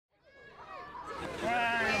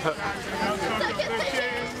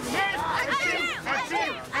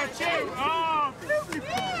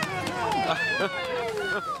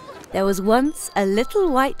There was once a little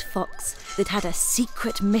white fox that had a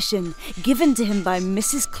secret mission given to him by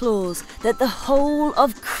Mrs. Claus that the whole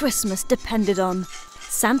of Christmas depended on.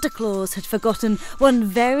 Santa Claus had forgotten one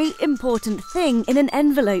very important thing in an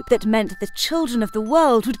envelope that meant the children of the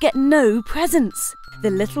world would get no presents. The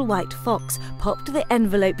little white fox popped the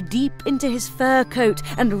envelope deep into his fur coat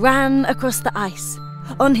and ran across the ice.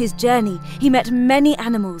 On his journey, he met many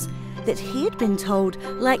animals that he had been told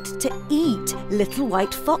liked to eat little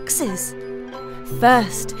white foxes.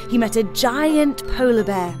 First, he met a giant polar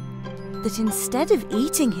bear that instead of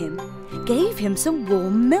eating him, gave him some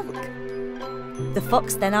warm milk. The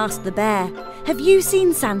fox then asked the bear, "Have you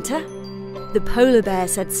seen Santa?" The polar bear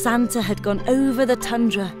said Santa had gone over the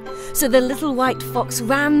tundra, so the little white fox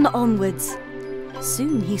ran onwards.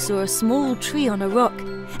 Soon he saw a small tree on a rock,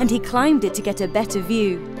 and he climbed it to get a better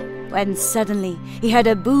view, when suddenly he heard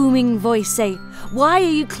a booming voice say, "Why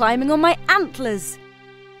are you climbing on my antlers?"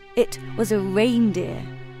 It was a reindeer.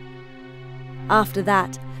 After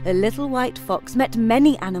that, the little white fox met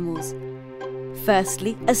many animals.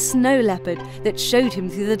 Firstly, a snow leopard that showed him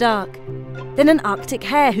through the dark. Then an Arctic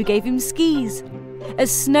hare who gave him skis. A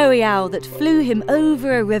snowy owl that flew him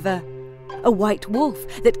over a river. A white wolf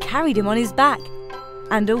that carried him on his back.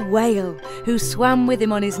 And a whale who swam with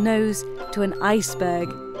him on his nose to an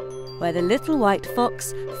iceberg, where the little white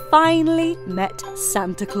fox finally met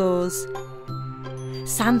Santa Claus.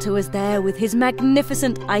 Santa was there with his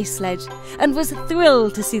magnificent ice sledge and was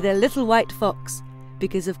thrilled to see the little white fox,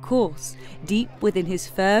 because of course, deep within his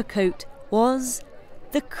fur coat was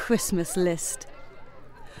the Christmas list.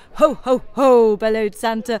 "Ho, ho, ho," bellowed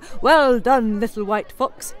Santa. "Well done, little white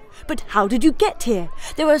fox. But how did you get here?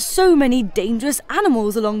 There are so many dangerous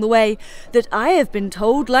animals along the way that I have been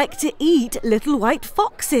told like to eat little white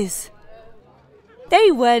foxes."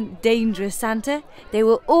 "They weren't dangerous, Santa. They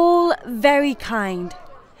were all very kind.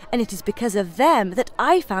 And it is because of them that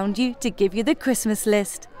I found you to give you the Christmas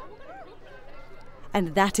list."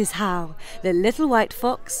 And that is how the little white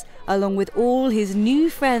fox, along with all his new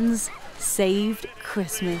friends, saved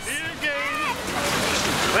Christmas.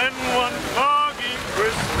 Then one foggy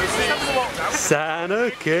Christmas Eve,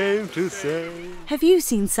 Santa came to say. Have you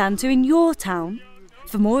seen Santa in your town?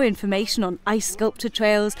 For more information on ice sculpture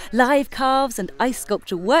trails, live carves and ice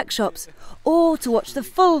sculpture workshops, or to watch the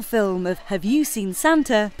full film of Have You Seen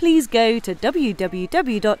Santa, please go to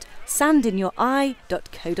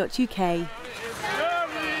www.sandinyoureye.co.uk.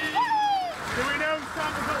 Do we know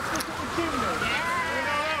Santa's got stuck at the chimney?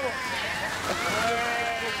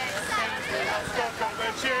 Santa's stuck at the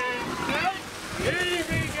chimney.